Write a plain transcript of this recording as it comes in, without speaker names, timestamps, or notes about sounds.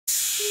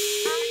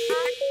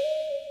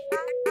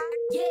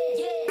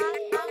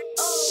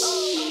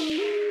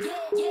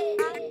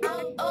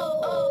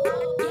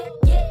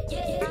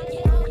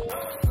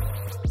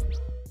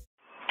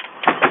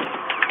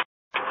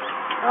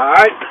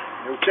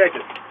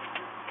seconds.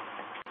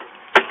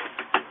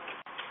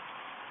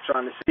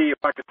 Trying to see if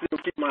I can still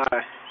keep my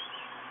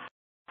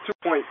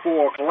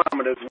 2.4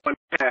 kilometers,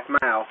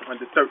 1.5 miles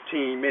under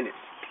 13 minutes.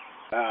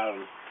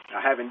 I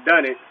haven't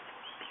done it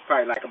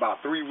probably like about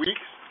 3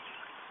 weeks.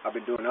 I've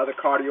been doing other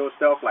cardio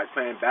stuff like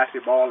playing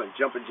basketball and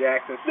jumping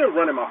jacks and still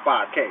running my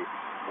 5K.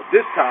 But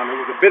this time it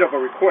was a bit of a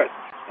request.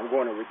 I'm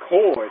going to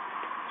record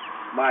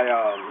my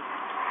 1.5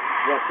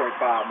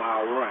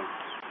 mile run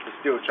and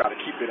still try to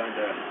keep it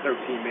under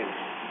 13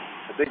 minutes.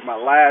 I think my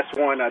last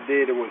one I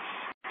did, it was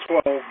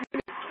 12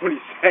 minutes, 20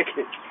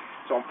 seconds.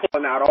 So I'm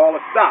pulling out all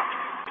the stops,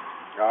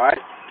 all right?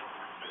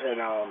 And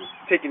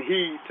taking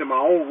heed to my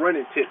own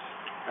running tips.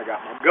 I got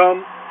my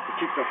gum to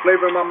keep some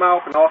flavor in my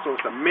mouth, and also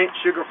some mint,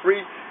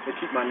 sugar-free, to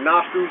keep my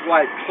nostrils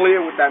like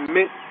clear with that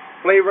mint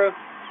flavor,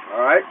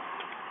 all right?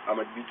 I'm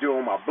going to be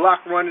doing my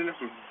block running and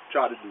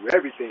try to do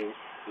everything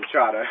to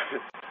try to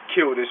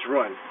kill this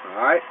run, all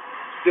right?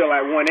 Still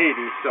at 180,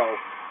 so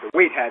the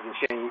weight hasn't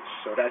changed,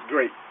 so that's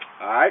great,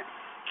 all right?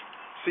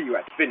 See you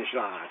at the finish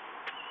line.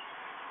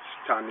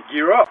 It's time to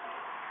gear up.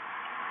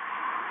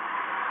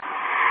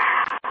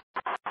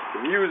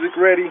 The music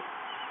ready.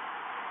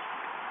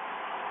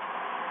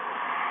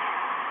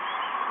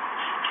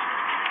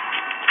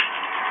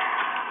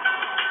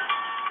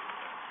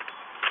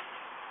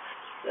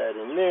 That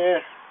in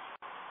there.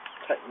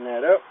 Tighten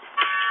that up.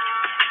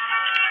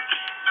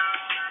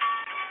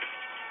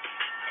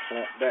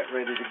 Snap that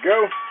ready to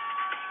go.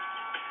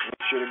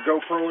 Make sure the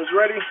GoPro is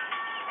ready.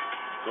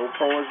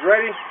 GoPro is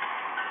ready.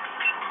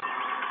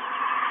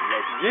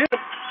 Let's get it.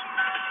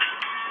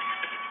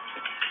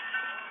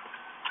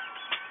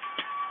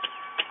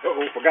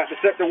 Uh-oh, forgot to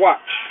set the watch.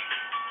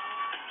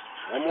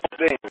 One more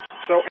thing.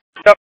 So,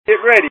 get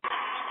ready.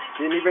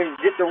 Didn't even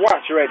get the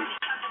watch ready.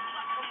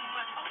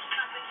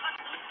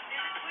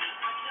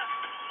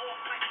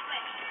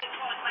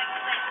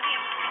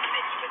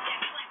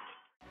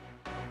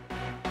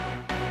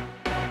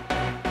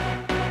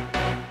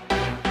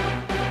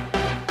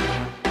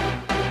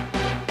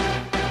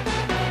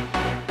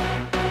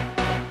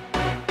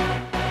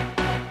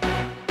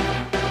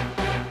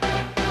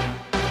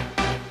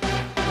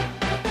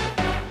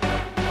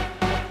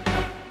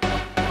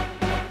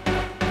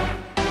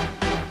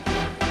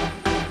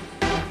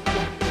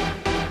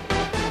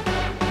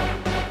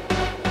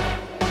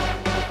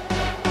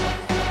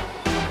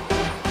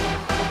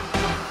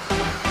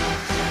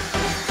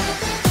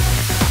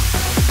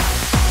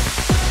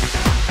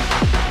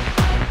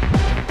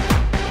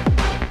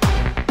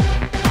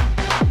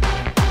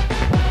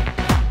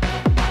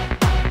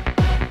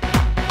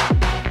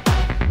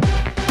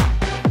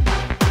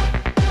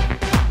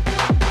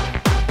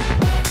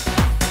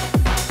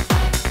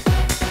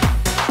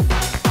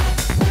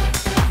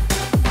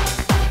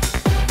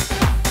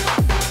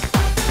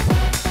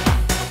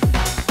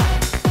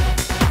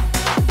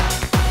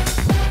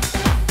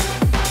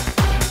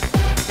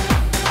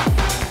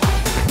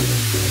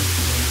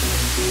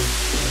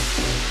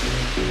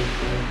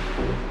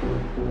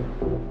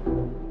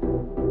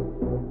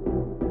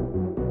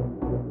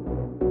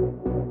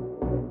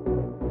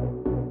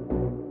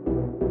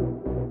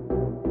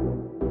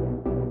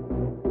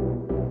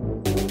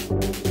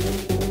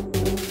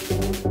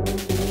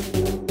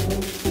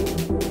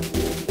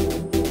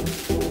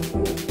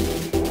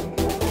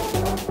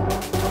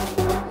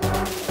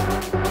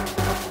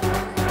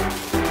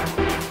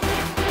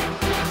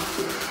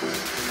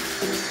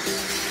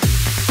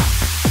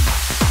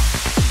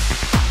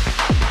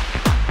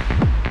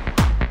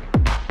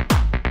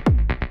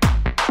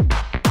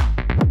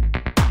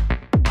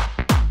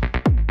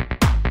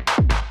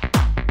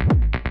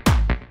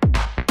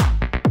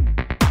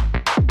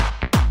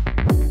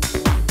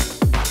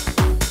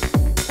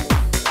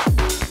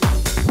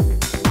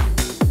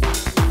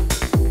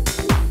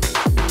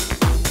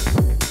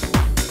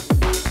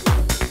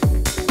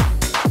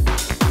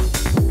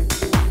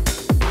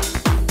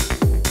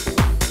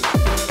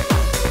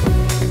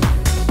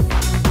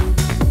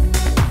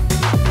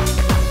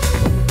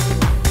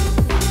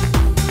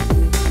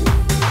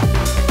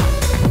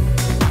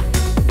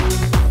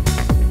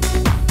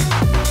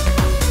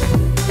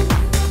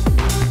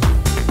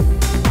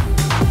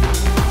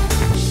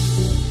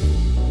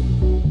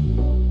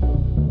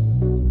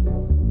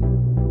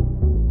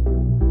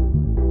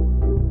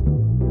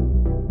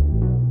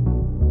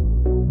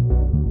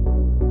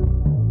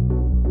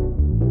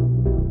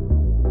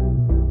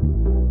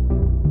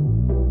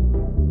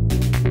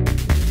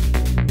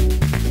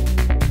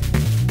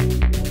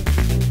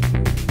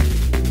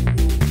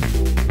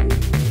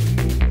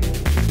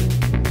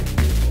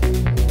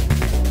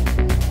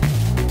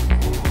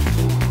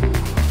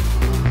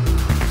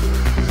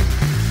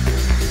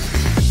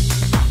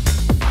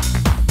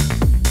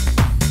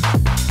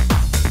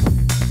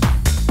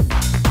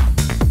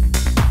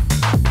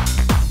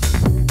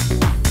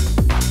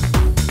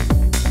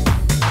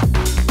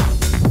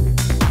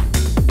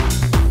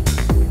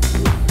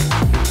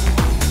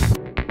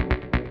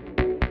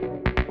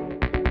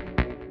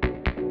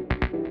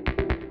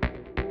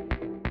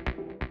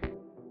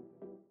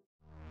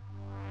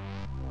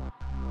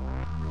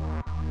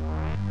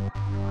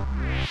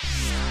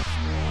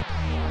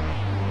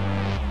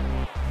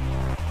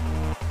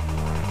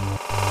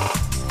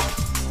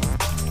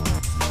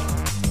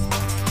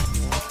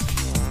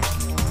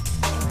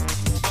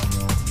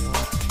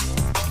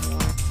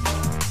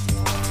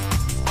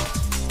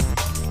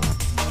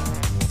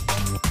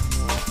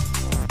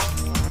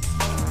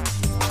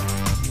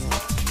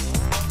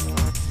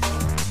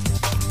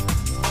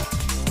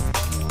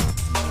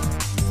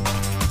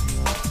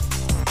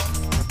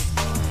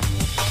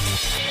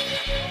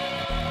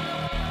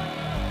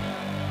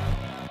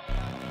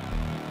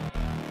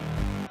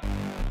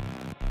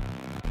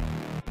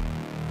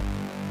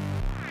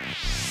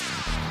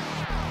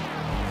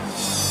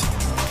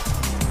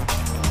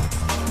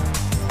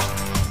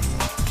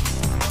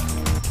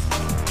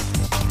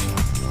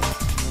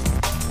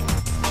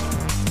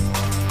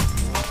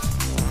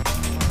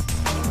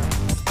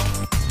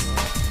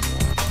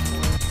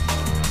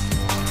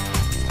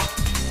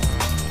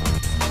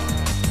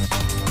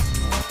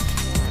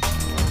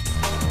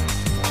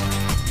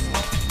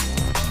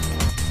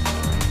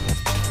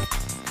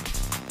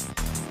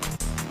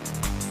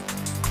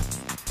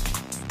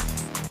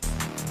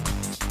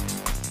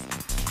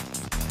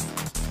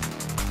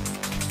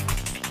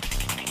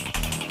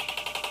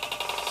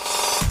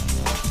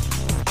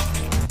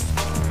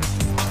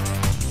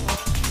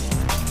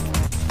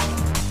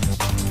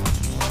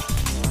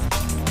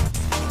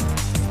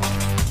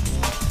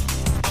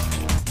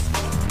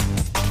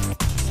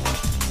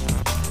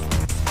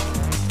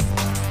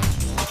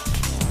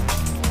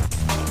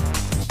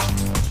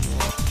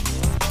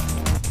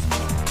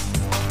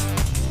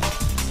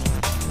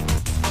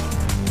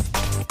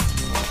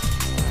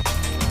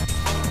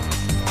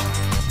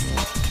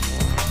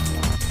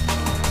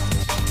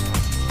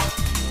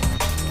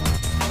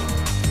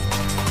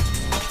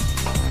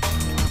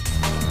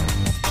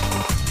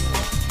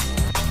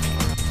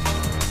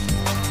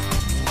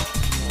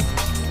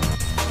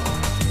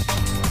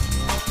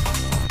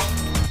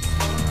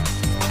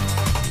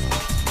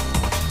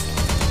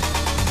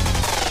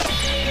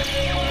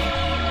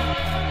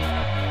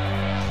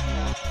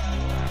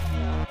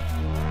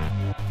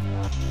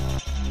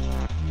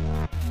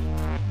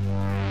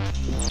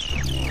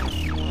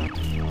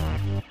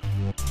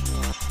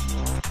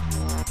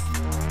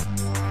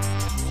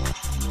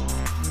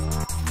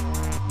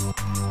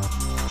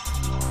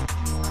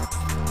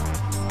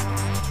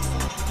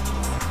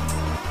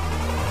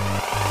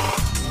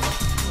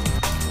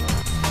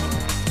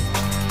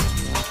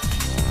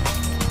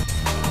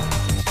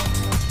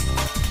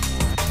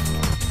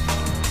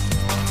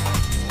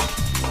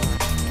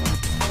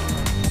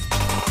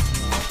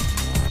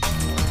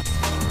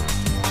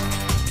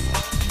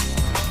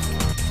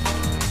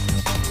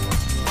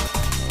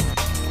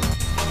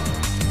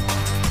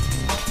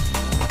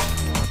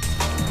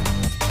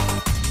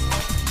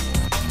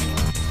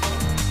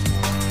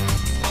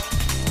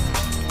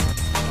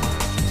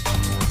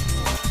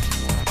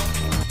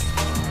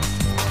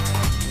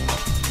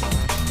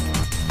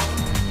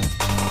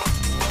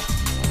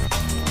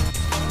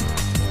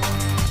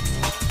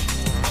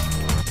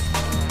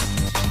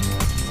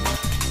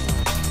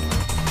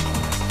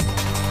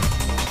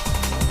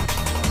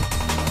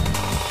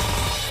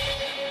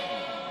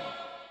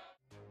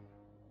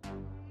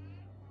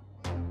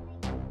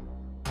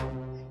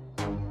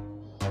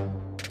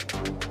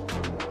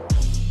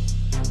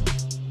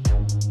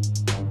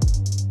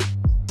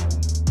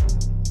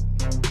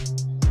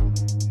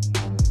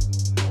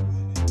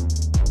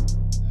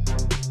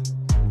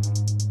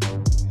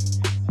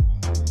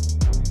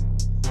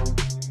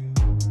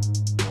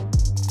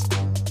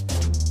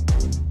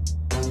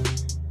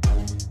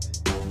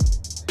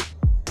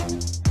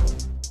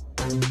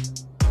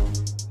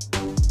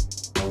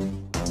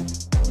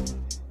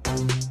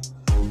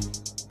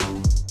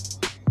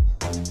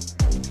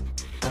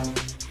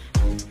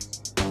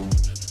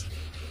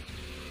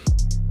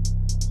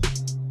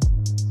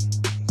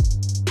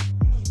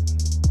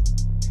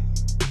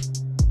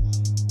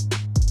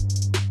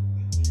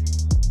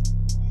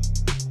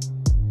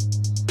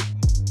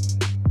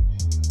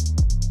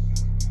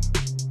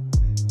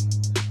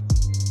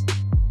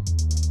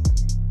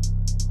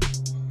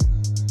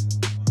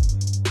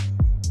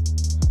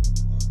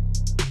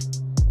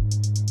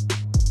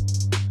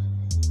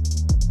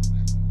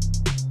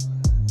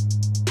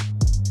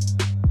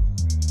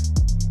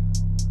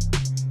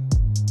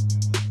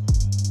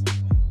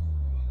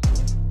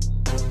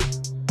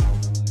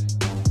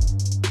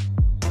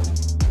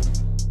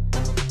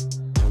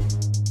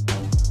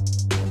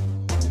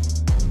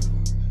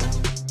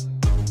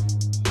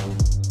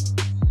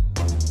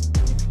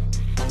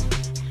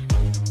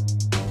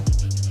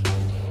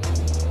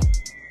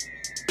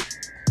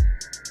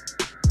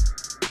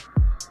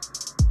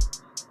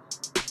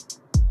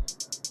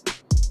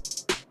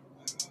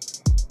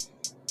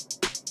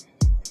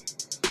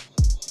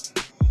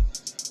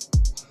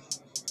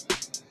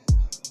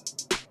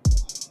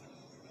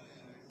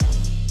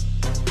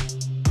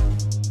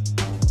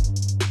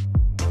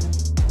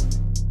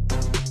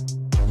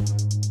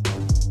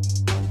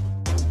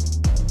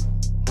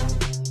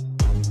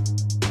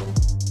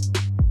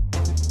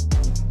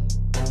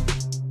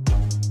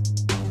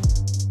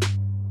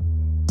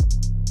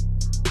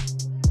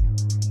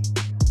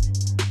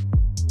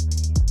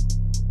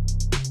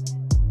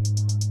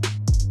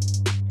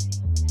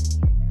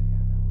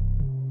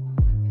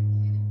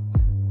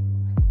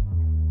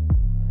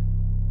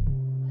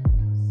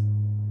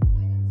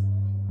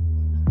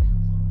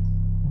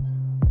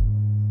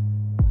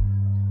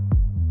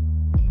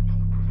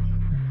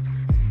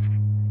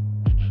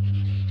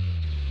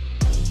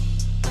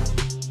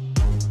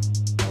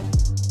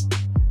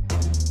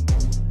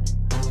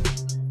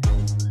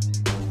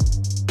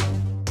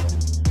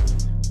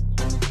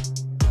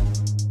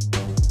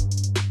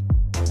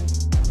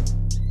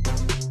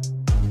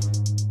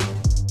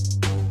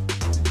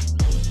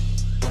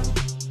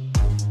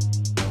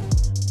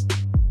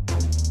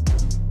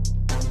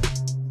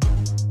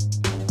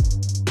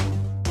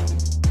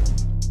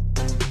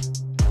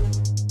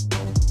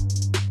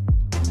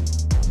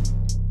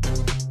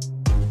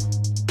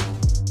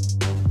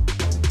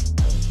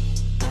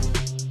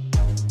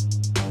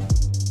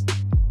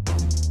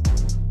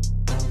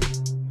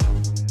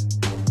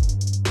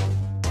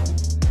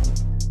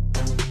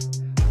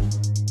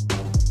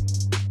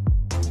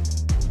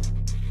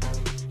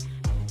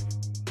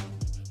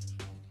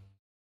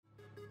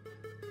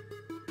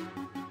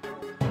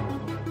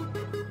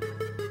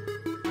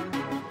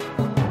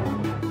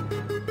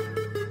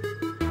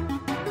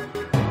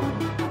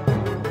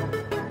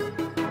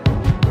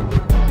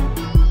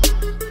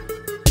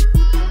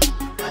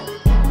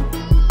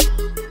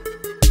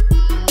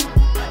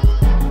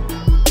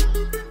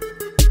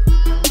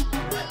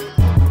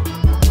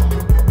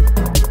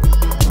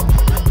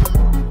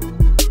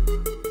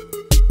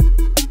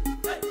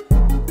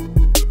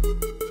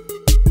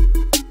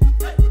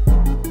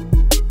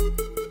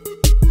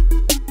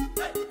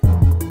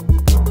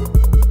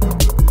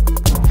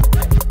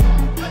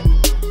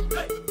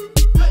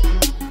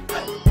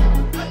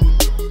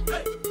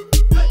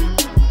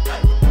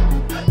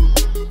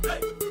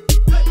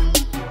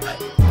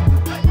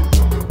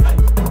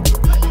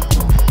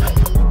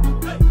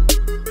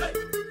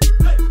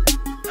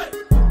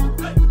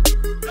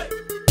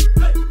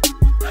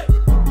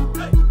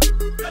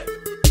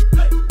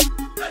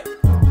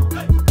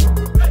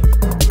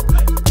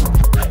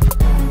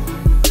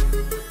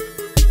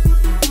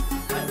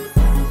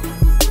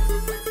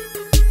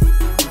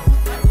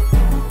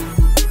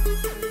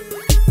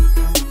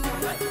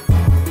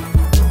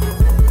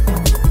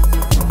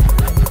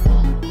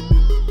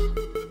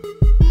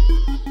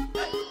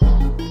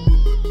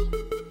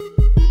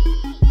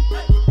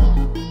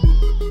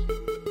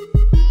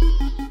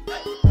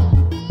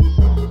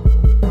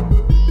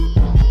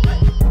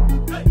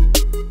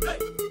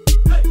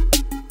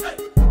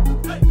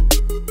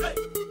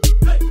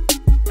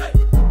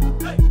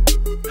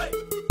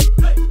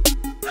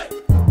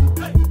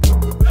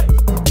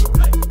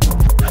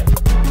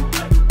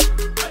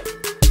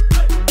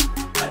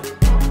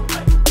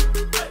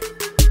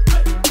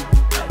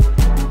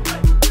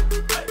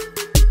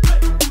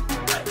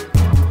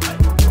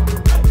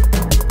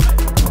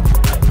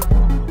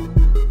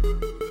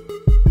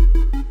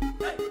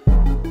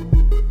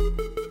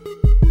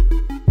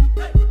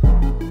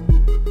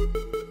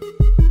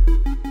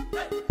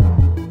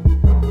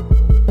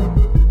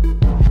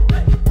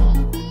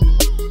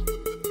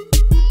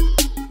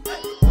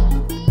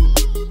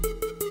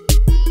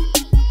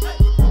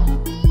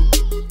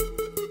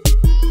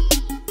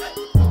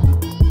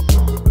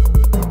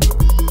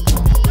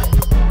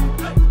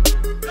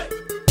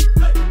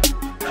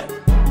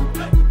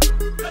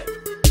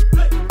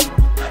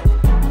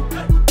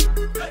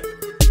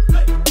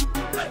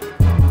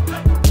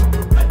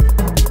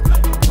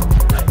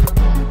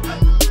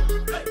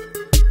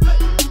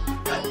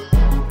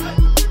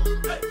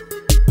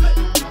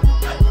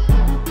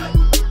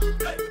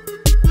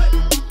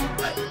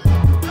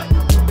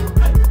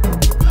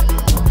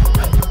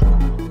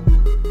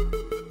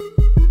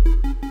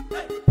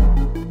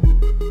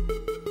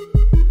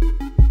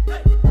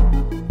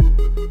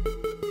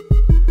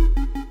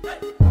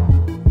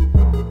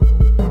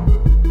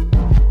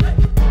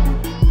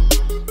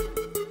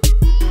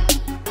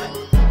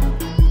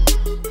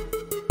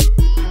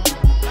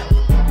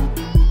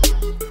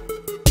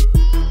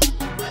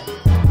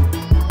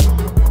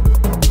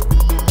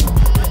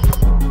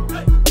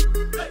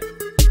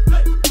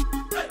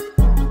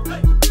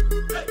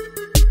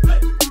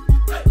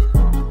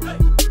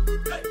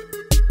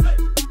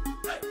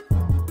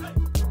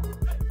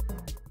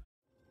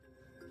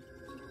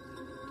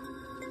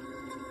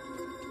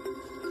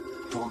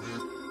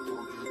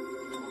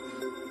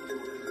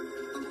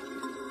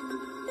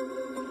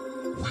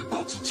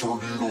 about to turn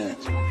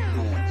it on.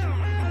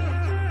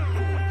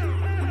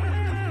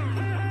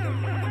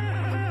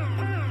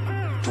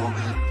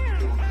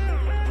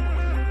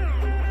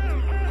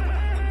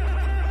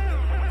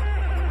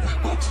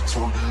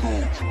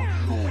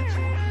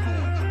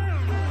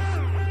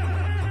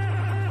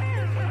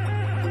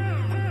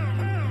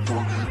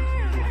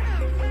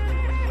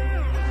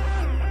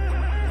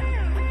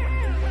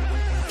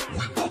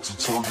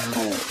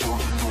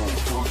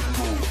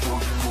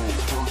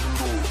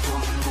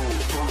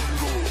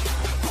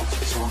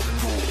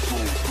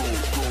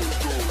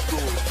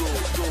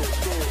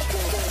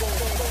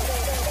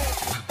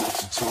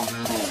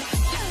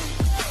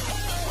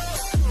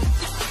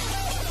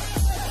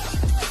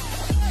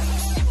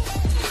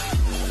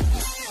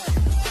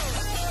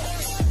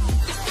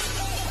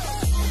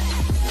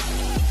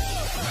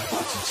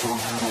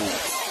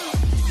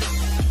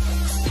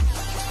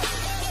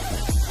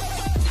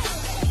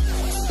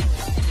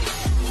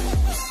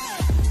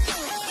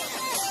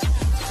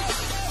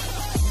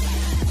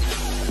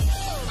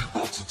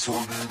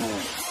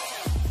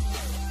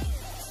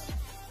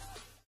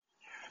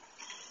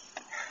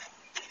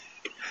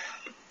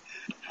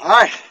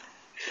 Alright,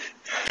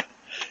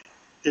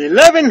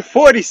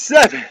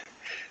 11:47.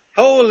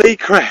 Holy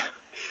crap.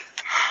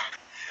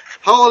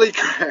 Holy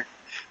crap.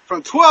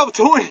 From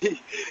 12:20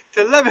 to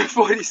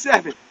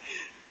 11:47.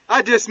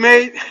 I just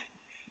made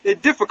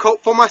it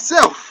difficult for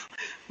myself.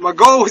 My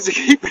goal was to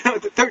keep it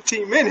under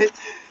 13 minutes,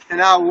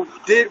 and I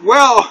did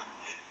well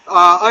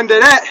under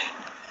that.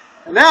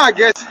 And now I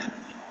guess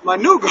my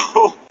new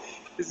goal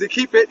is to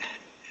keep it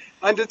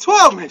under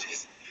 12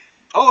 minutes.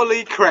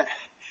 Holy crap.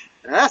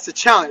 Now that's a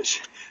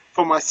challenge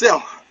for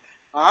myself.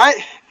 Alright,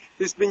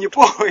 this has been your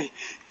boy,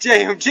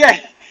 JMJ,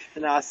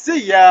 and I'll see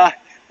ya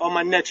on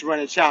my next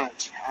running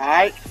challenge.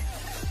 Alright?